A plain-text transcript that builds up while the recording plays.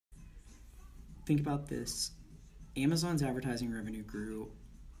think about this. Amazon's advertising revenue grew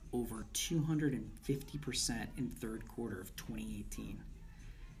over 250% in third quarter of 2018.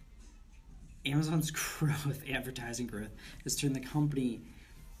 Amazon's growth, advertising growth, has turned the company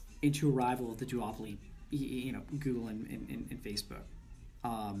into a rival of the duopoly, Google and Facebook.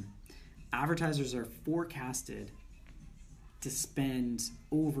 Advertisers are forecasted to spend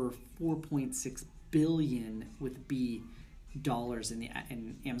over 4.6 billion with B dollars in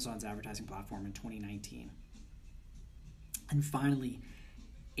Amazon's advertising platform in 2019. And finally,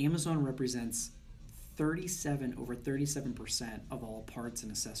 Amazon represents over 37% of all parts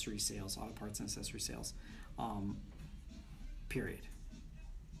and accessory sales, auto parts and accessory sales, period.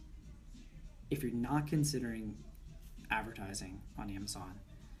 If you're not considering advertising on Amazon,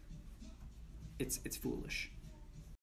 it's foolish.